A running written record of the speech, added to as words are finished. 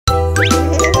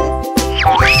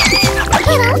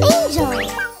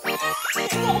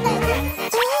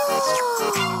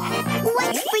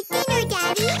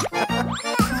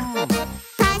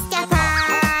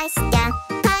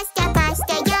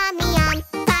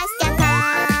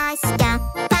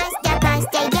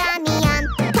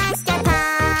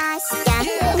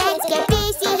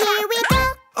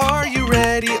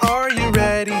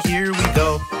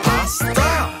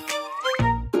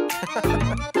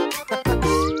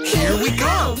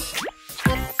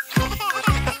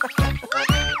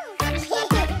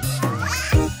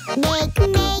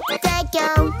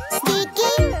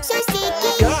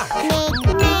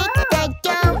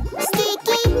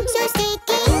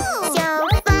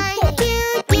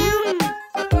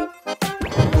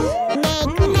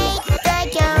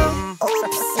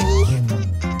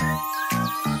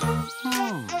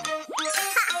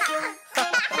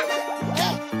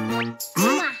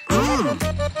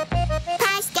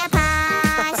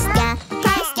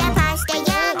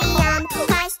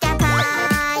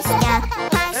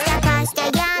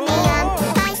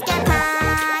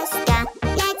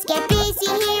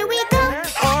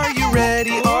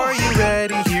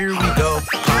we go.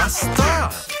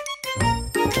 Pasta.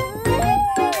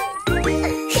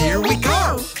 Here we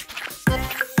go.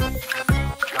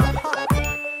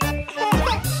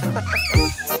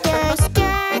 Stir,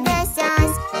 stir the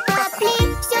sauce, bubbly,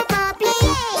 so bubbly.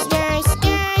 Stir,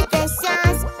 stir the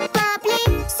sauce, bubbly,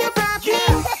 so bubbly.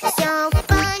 So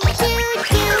fun to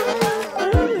do.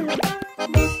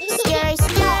 Stir,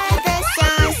 stir the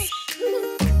sauce.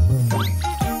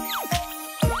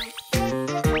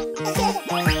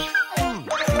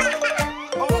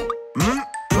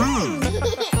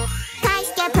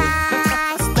 Pasta,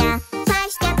 pasta,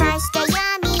 pasta, pasta,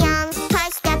 yummy yum.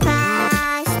 Pasta,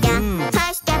 pasta,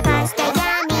 pasta, pasta,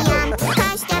 yummy yum.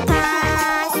 Pasta,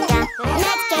 pasta.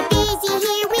 Let's get busy,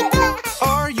 here we go.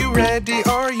 Are you ready?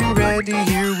 Are you ready?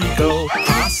 Here we go.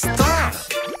 Pasta.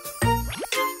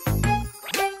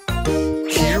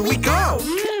 Here we go.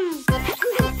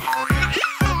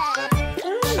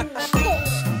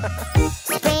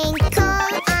 Sprinkle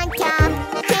on top,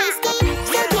 tasty,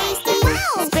 so tasty.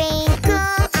 Sprinkle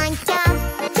on top,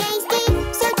 tasty,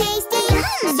 so tasty.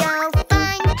 So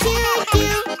fun to do.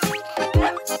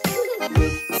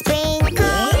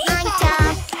 Sprinkle on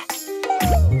top.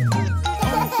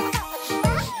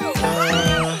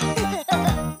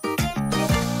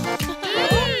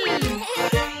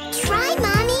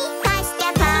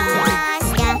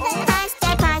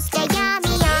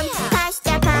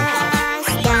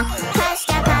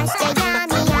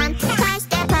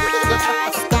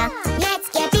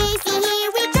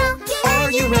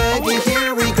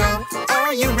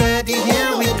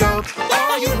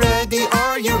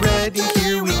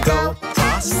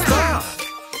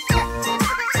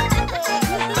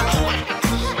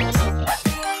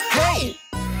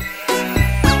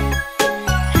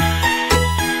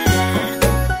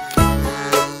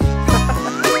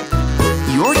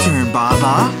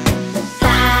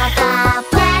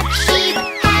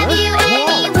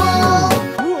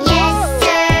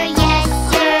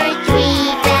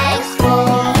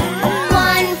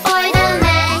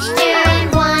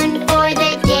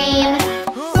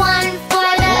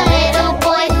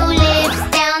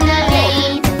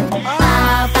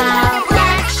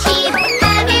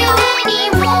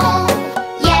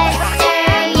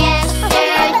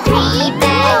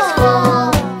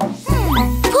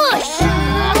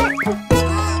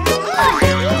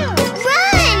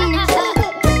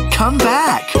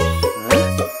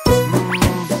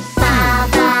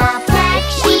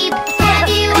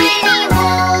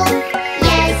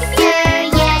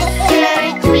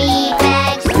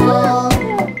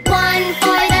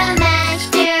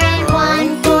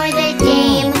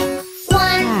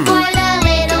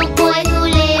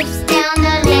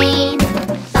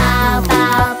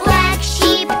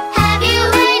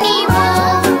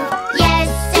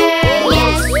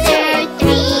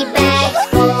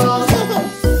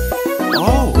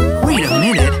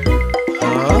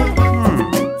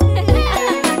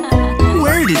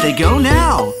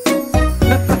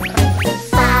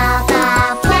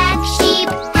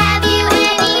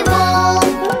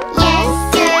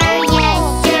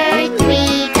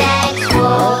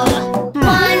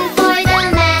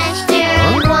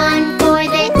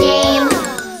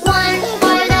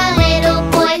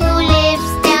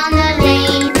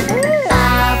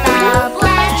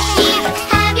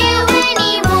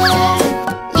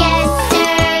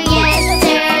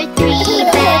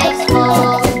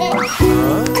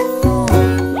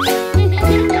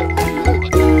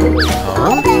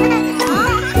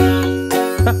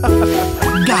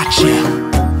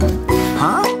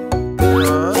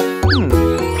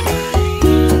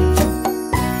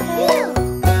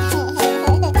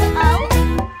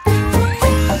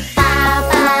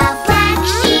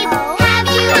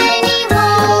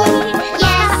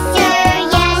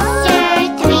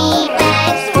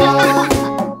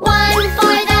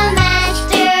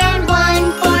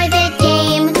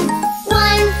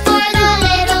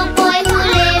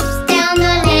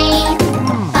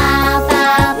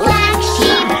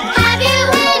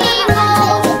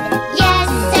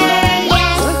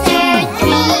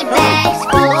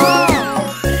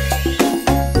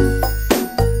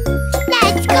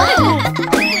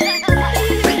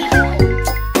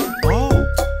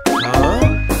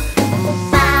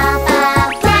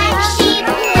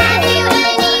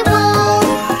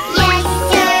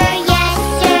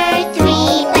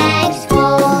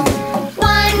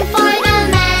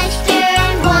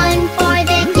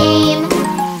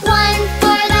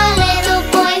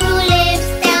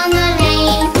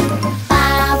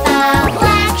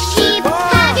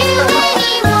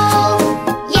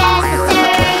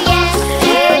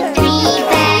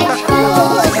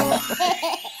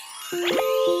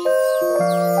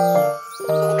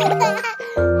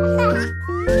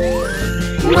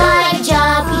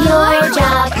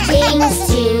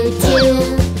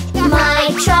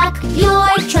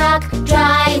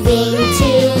 driving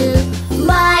to.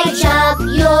 My job,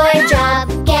 your job,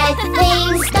 get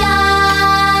things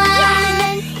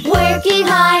done. Working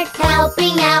hard,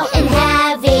 helping out, and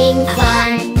having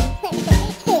fun.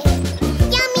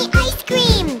 Yummy ice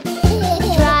cream!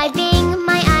 Driving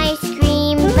my ice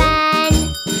cream van.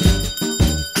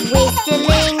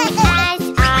 Whistling as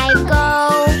I go.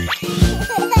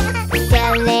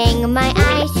 Selling my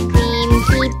ice cream,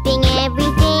 keeping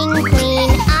everything clean.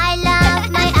 I love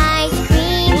my ice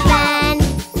cream van.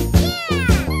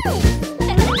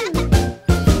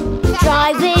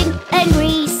 Driving and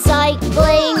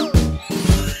recycling,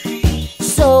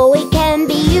 so it can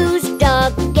be used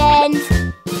again.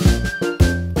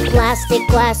 Plastic,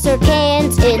 glass, or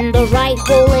cans in the right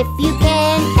hole if you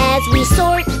can, as we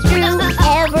sort through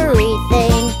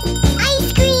everything.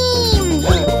 Ice cream!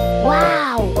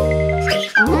 Wow!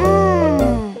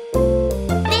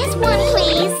 This one,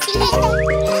 please.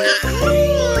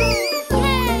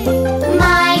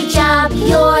 My job,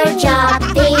 your job,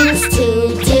 things to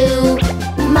do.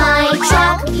 My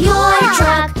truck, your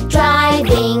truck,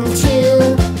 driving to.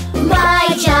 My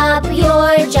job,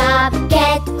 your job,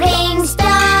 get things done.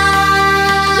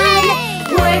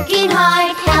 Working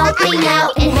hard, helping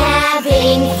out, and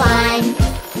having fun.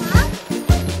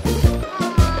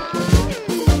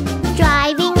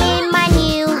 Driving in my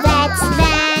new vet's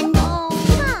van.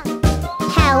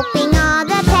 Helping all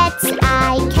the pets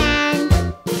I can.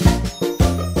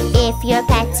 If your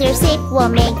pets are sick, we'll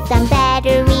make them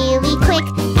better really quick,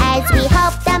 as we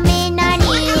help them in our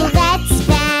new vet's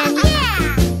van.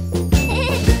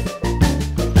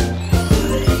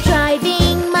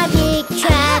 Driving my big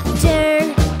tractor.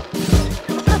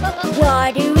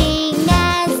 Watering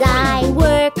as I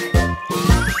work.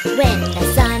 When the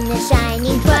sun is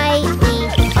shining brightly,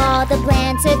 all the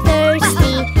plants are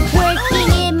thirsty. Working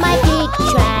in my big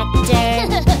tractor.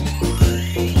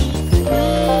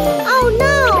 Oh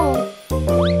no!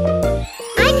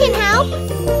 I can help!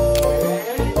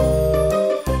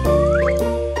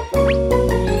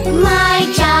 My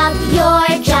job, your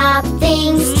job,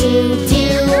 things to do.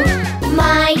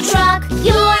 My truck,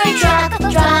 your truck,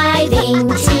 driving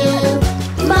to.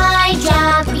 My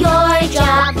job, your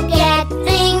job, get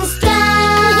things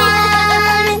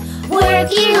done.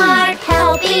 Working hard,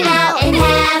 helping out, and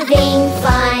having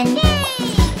fun.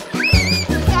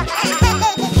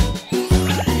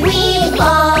 We've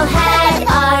all had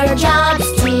our jobs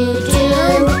to do,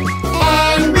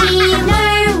 and we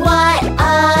learn what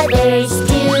others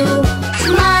do.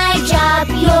 My job,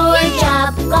 your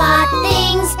job, got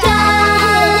things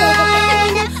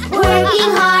done.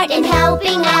 Working hard and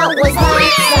helping out was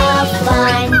lots of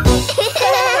fun.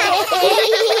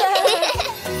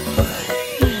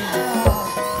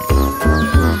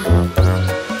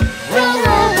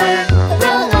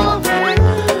 Roll over,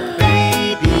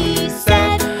 baby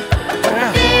said.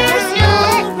 There's no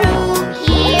room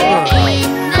here in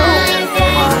my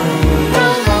bed.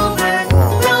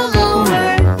 Roll over,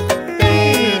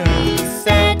 baby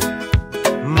said.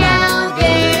 Now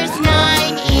there's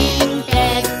mine in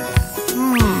bed.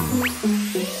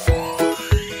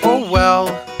 Oh well.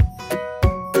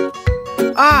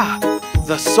 Ah,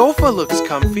 the sofa looks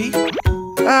comfy.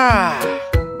 Ah,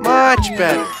 much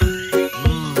better.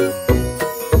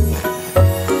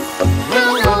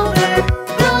 Roll over,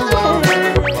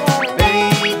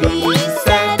 baby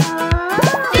said.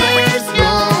 There's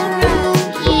no room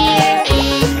here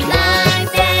in my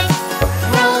bed.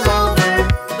 Roll over,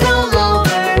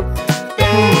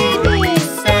 baby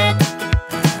said.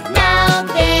 Now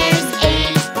there's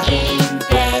 8 in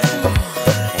bed.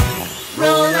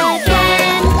 Roll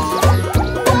again,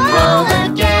 roll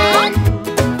again,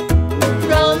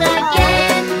 roll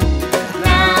again.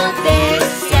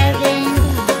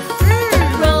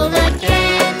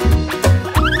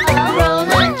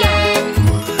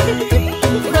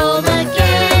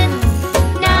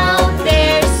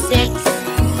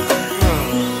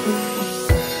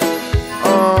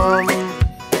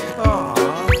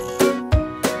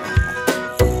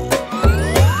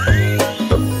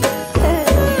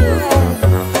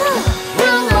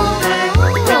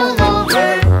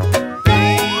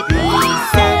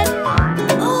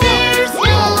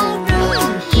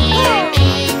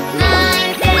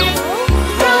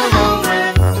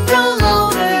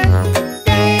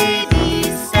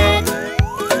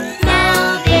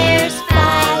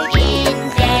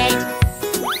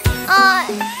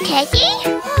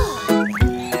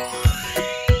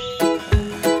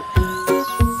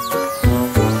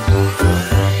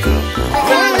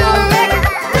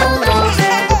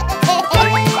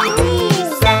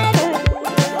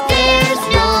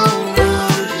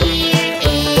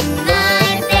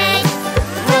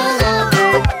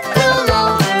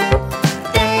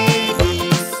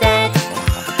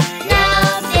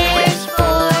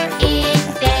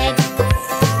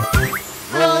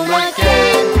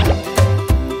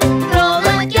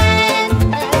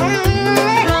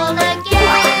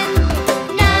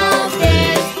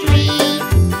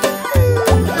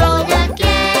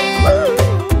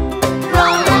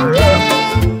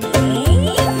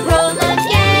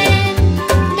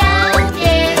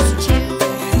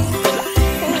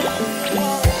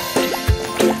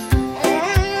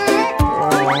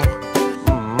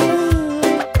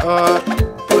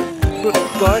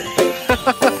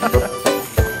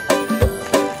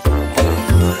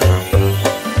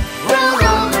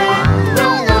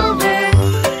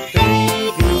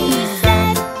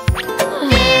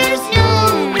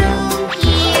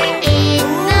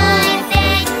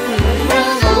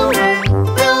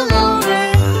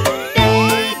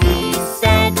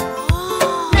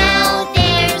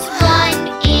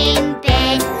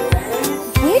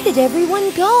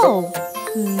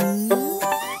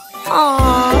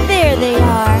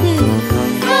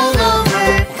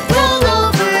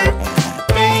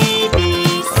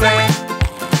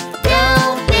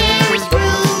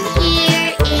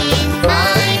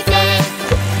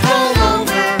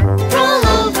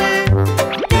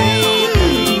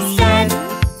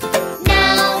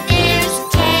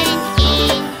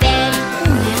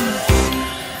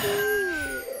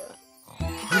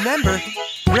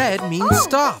 red means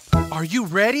stop. Are you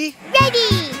ready?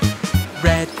 Ready!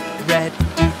 Red, red,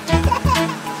 do, do,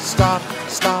 do. Stop,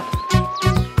 stop, do,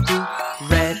 do, do.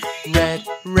 Red, red,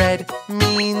 red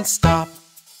means stop.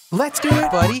 Let's do it,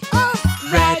 buddy.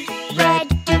 Red, red,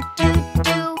 do, do,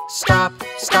 do. Stop,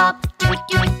 stop, do,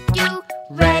 do, do.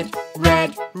 Red,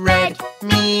 red, red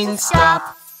means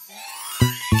stop.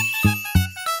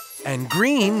 And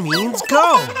green means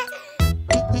go.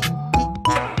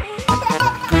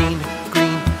 Green,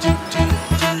 green, do, do,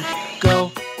 do.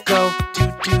 Go, go, do,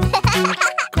 do, do.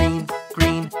 Green,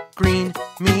 green, green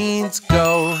means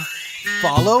go.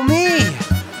 Follow me.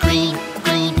 Green,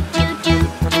 green, do, do,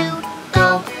 do.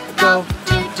 Go, go,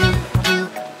 do, do, do.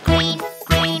 Green,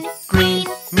 green, green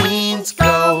means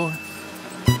go.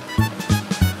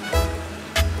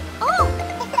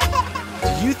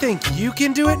 Do you think you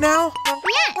can do it now?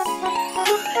 Yes!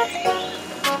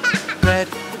 Red,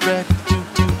 red, do,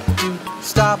 do, do.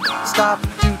 Stop, stop,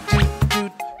 do, do,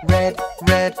 do. Red,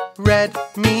 red, red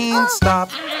means stop.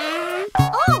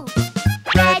 Oh!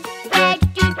 Red, red,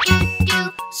 do, do,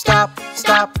 do. Stop,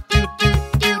 stop, do, do,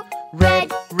 do.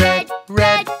 Red, red,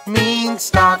 red means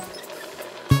stop.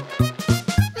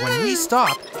 When we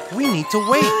stop, we need to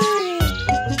wait.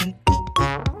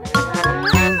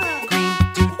 Green, green,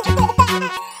 do, do, do.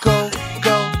 Go,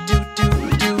 go, do, do,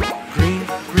 do. Green,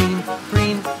 green,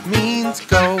 green means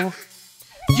go.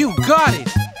 You got it!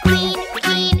 Green,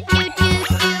 green, do, do,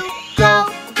 do. Go,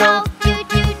 go, Do,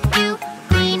 do, do.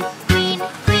 Green, green,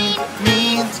 green.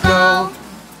 means go.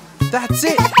 That's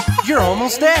it! You're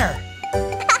almost there!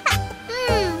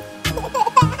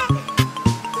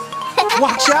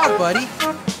 Watch out, buddy!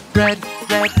 Red,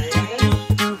 red, do,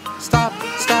 do, do. Stop,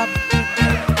 stop, do,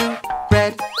 do, do.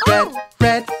 Red, red,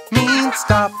 red means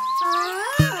stop.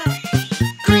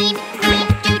 Green, green,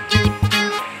 do, do, do.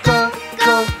 Go,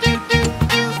 go, Do, do,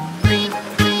 do. green,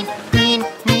 green, green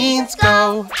means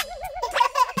go.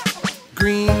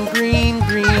 Green, green,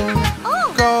 green.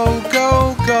 Go,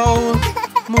 go, go.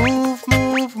 Move,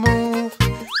 move, move.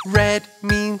 Red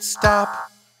means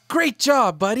stop. Great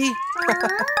job, buddy.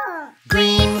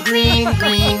 Green, green,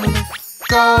 green.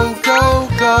 Go, go,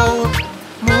 go.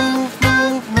 Move,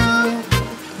 move,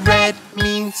 move. Red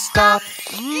means stop.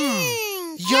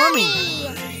 Yummy.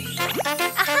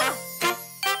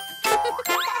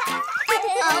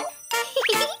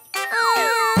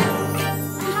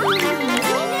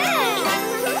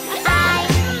 I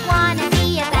wanna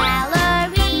be a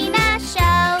ballerina.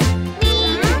 Show me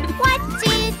what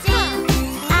to do.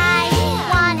 I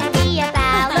wanna be a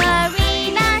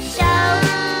ballerina. Show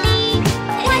me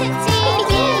what to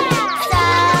do. So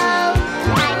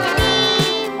I can be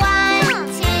one,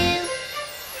 two.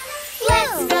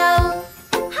 Let's go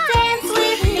dance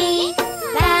with me.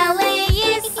 Ballet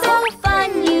is so fun,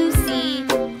 you see.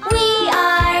 We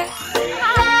are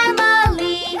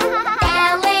family.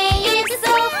 Ballet is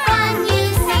so fun, you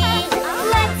see.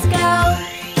 Let's go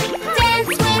dance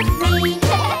with me.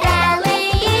 Ballet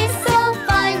is so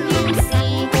fun, you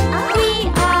see. We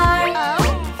are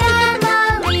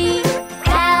family.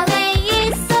 Ballet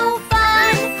is so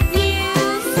fun, you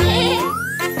see.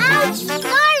 Ouch!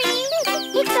 Sorry.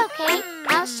 It's okay.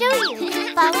 I'll show you.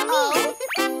 Follow me.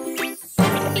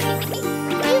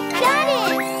 You've got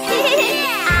it.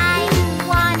 I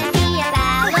wanna be a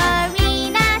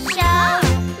ballerina. Show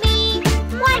me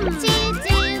what to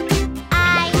do.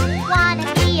 I wanna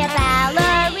be a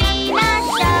ballerina.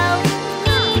 Show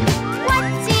me what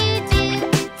to do.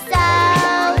 So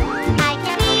I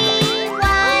can be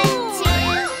one,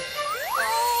 two.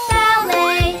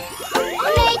 Ballet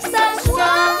makes us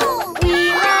strong. We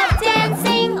love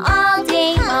dancing all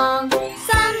day long.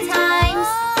 Sometimes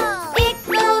it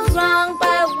goes wrong,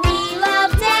 but we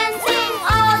love dancing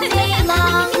all day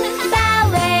long.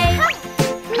 Ballet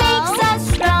makes us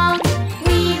strong.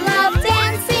 We love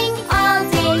dancing all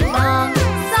day long.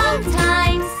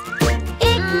 Sometimes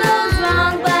it goes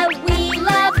wrong, but we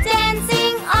love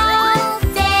dancing all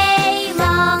day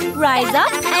long. Rise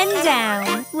up and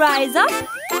down. Rise up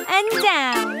and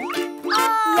down.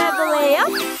 Reveille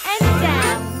up and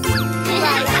down.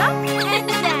 Rise up and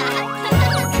down.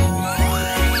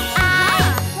 I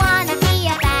wanna be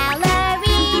a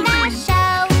ballerina.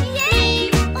 Show me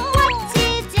what to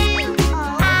do.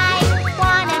 I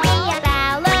wanna be a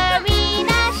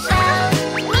ballerina. Show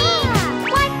me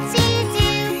what to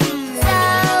do. So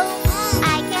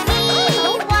I can be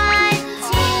one,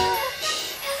 two.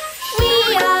 We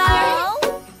are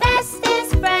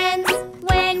bestest friends.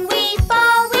 When we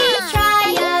fall, we try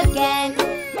again.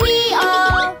 We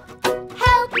all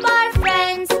help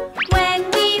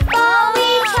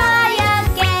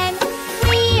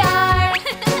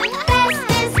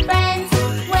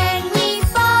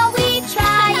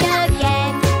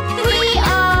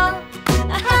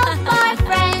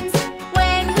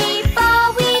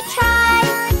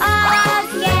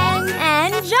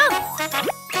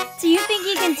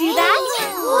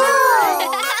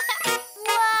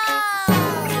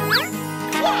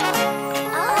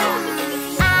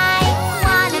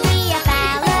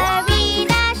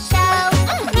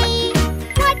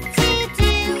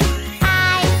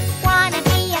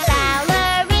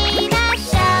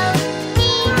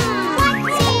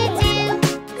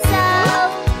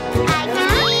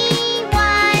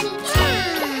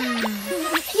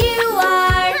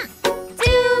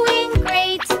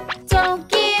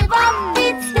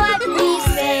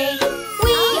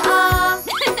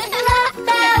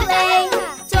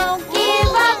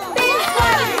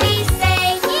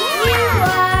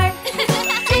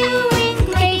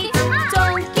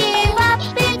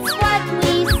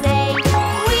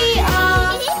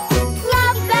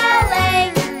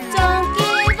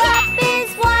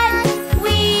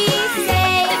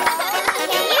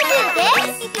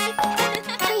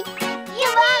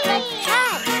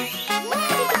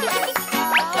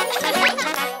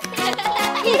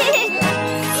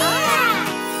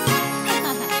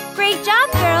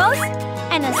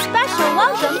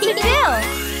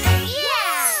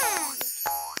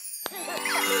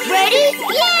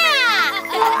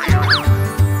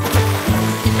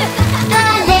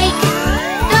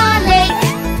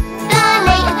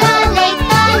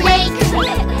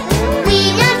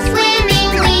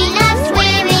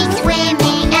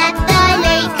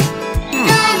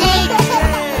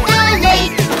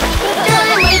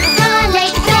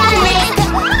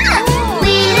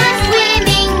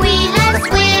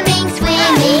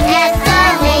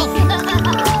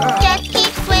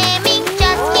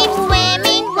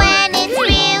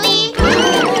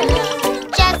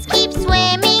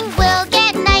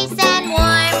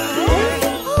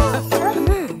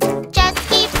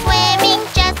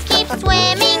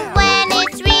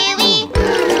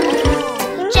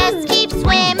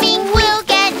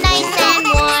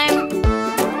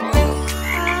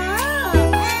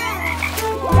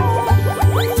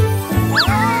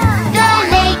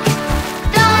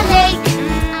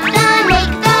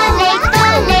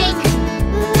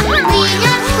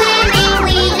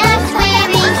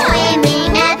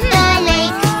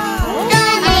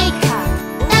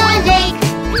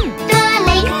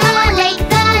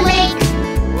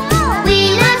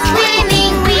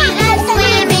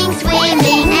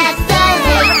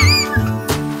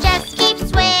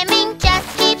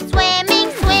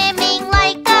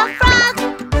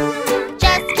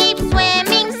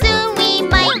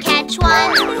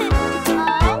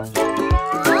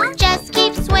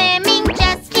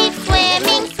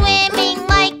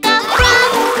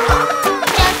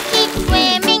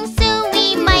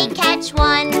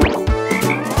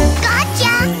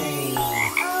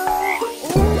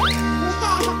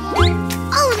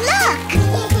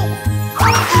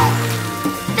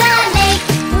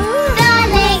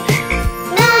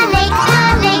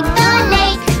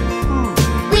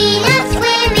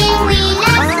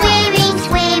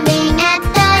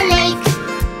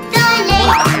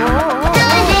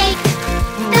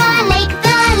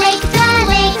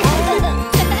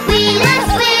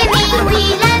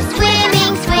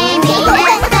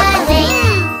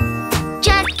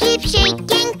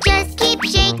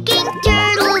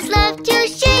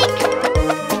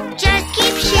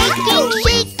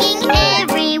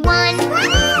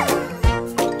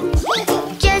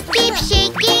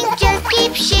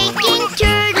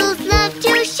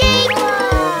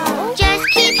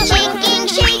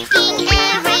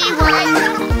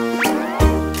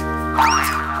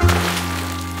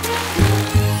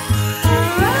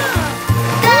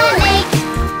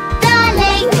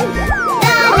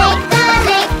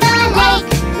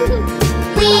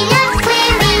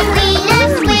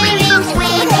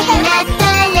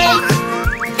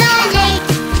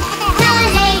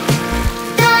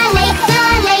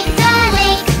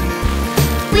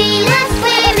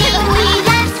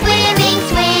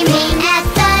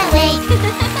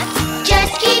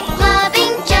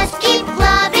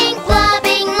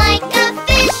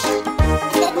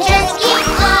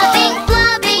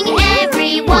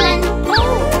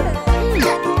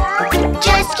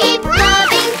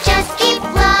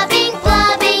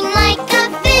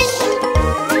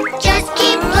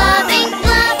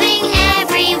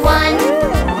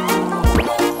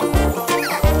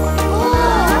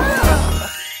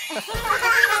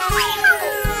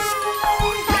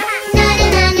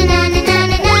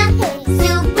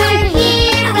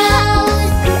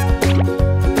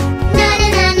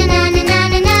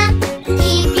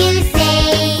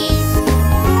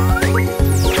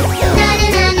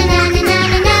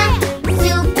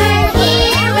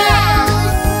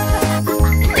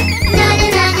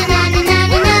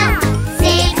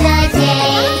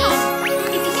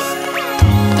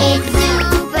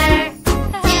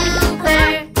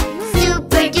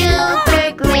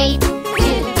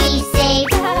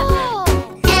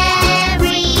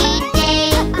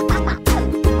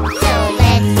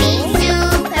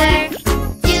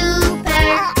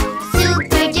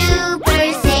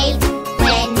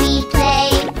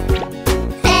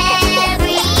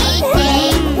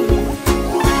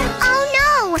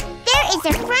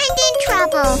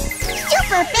trouble.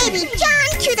 Super Baby John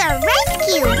to the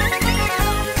rescue.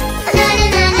 Na na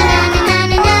na na na na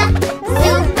na na.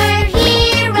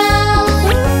 Superheroes.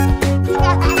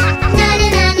 Na na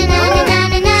na na na na na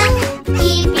na na.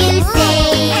 Keep you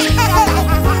safe.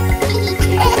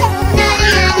 Na na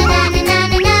na na na na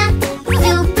na na.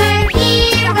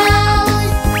 Superheroes.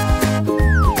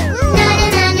 Na na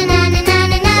na na na na na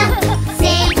na na.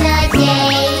 Save the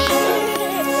day.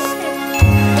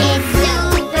 It's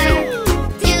super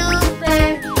duper,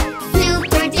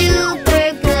 super duper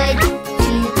good.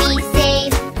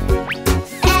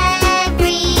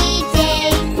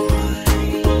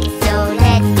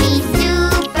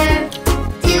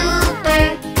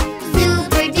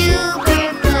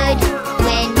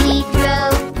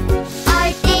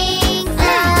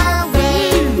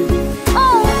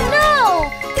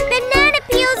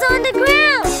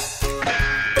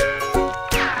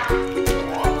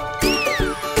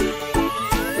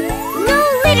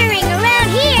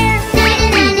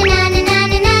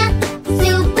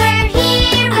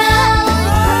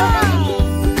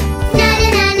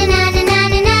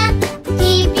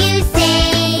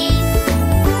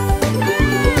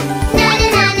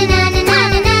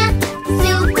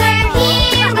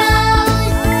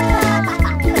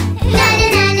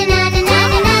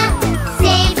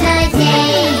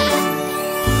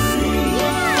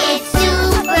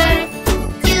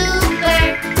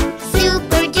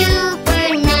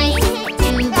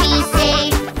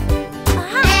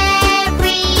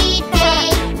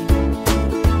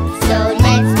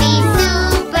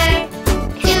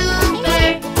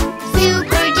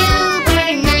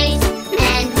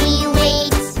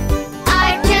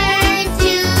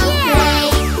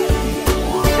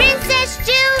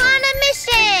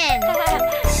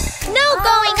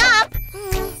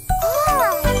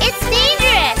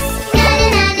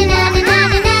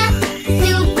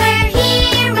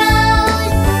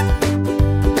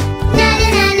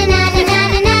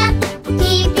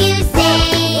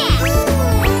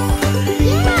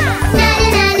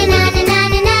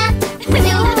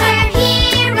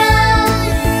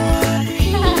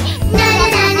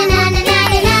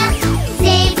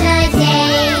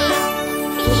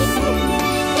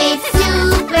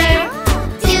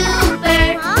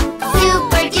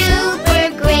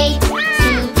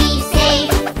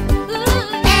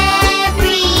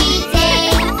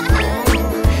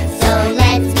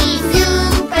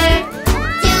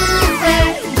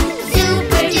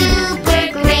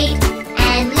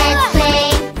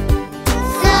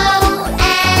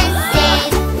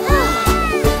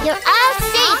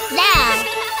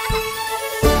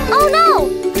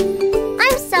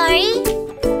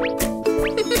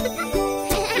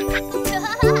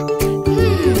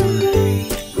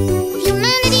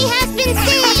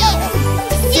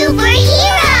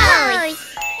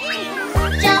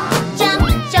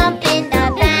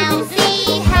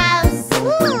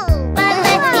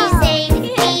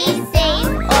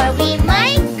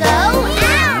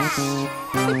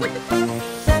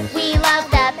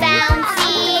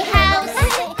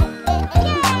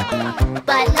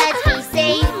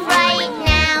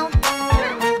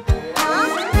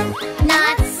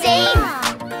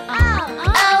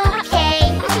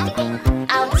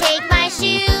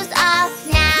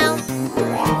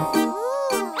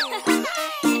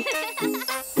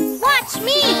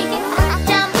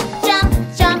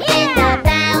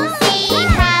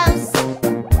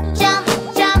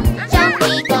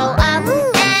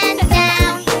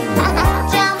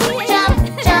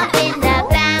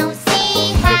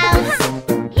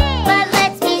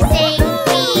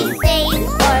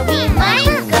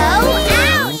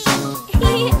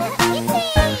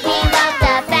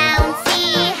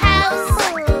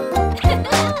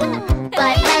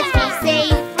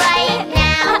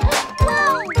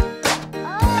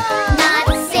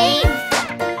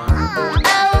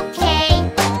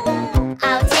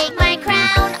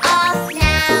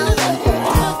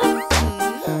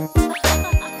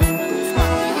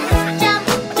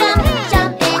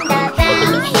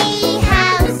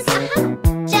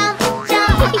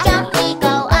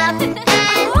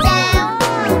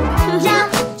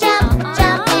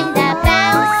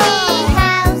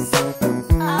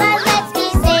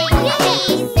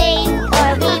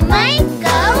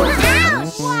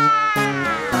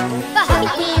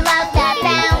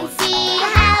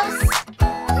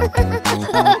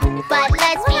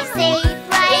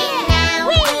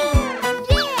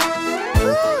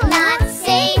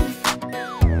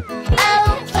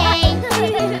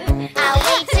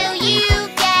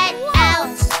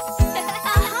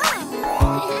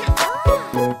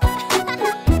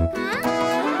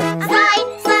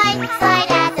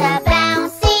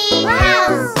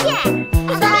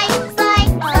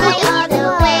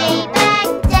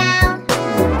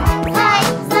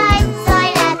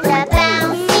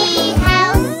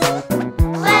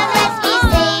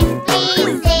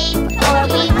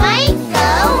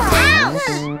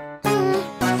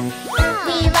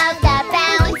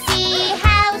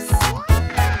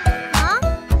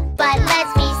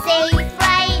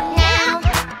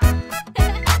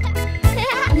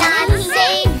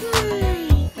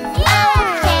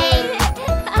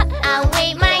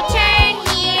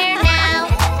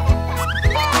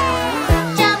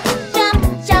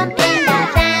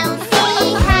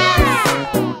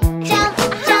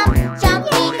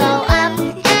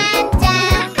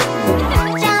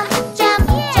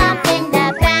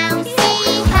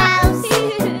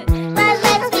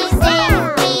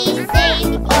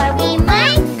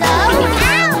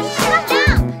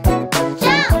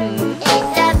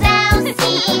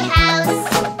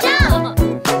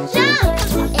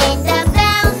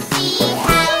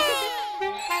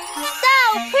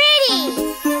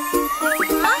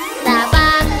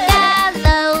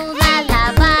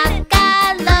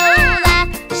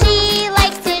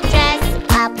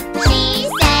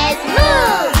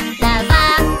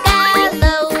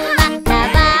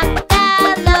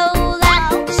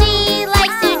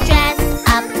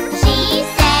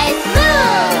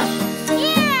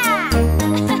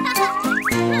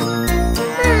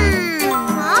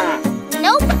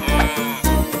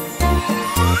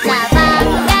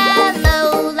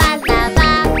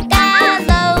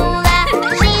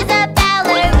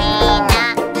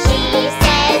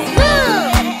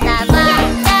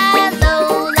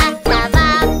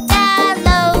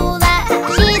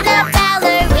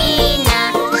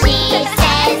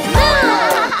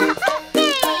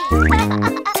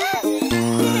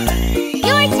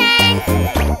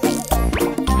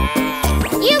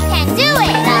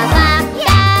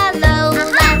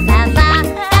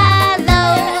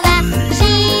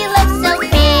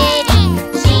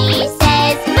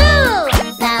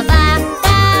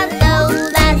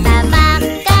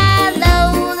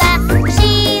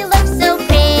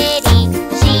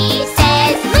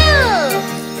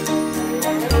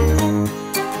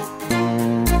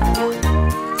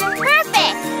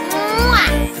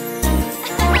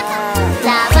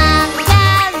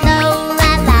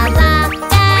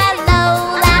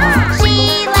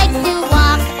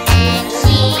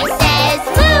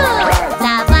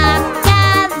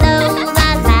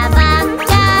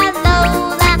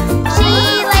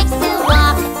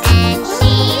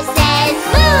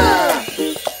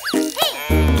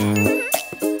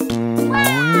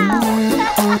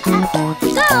 Go,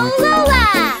 go,